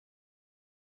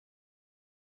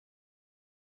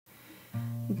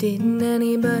Didn't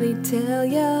anybody tell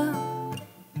ya?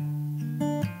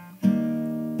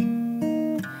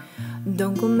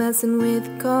 Don't go messing with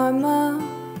karma,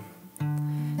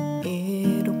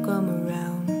 it'll come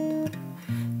around.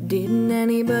 Didn't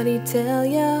anybody tell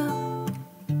ya?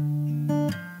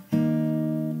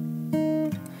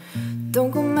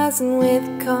 Don't go messing with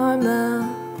karma,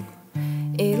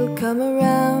 it'll come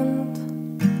around.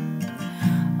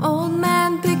 Old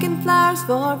man picking flowers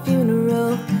for a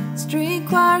funeral, street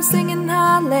choir singing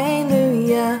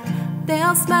hallelujah.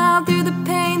 They'll smile through the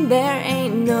pain, there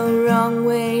ain't no wrong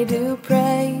way to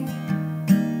pray.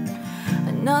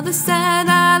 Another sad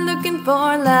eye looking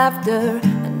for laughter,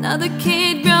 another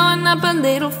kid growing up a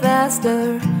little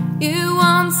faster. You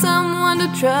want someone to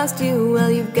trust you, well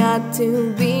you've got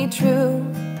to be true.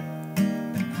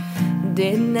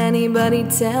 Didn't anybody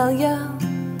tell ya?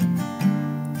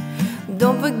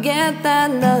 Don't forget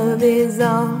that love is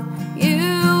all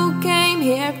you came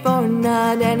here for,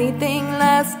 not anything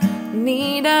less.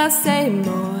 Need I say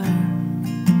more?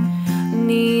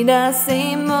 Need I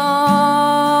say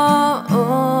more?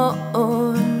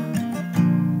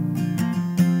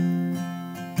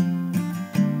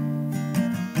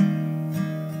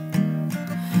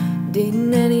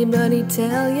 Didn't anybody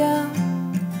tell ya?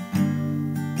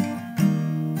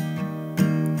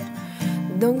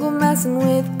 Don't go messing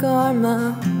with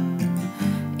karma,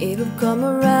 it'll come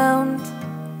around.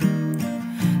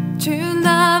 True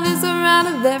love is the right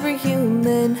of every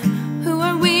human. Who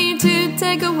are we to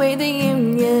take away the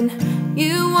union?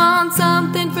 You want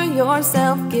something for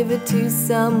yourself, give it to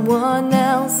someone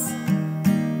else.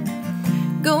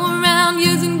 Go around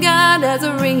using God as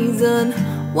a reason.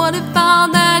 What if all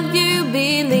that you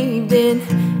believed in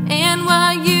and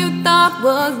what you thought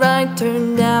was right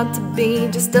turned out to be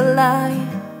just a lie?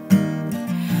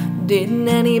 Didn't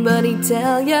anybody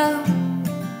tell ya?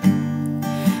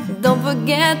 Don't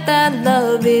forget that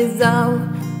love is all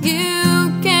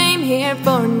you came here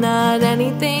for, not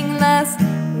anything less.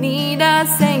 Need I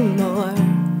say more?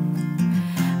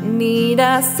 Need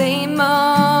I say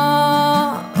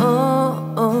more?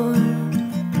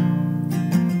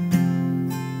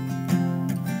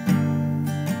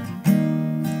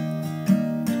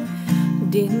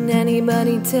 Didn't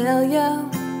anybody tell ya?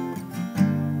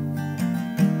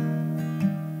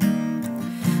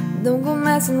 Don't go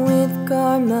messing with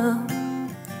karma,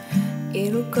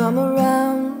 it'll come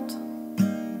around.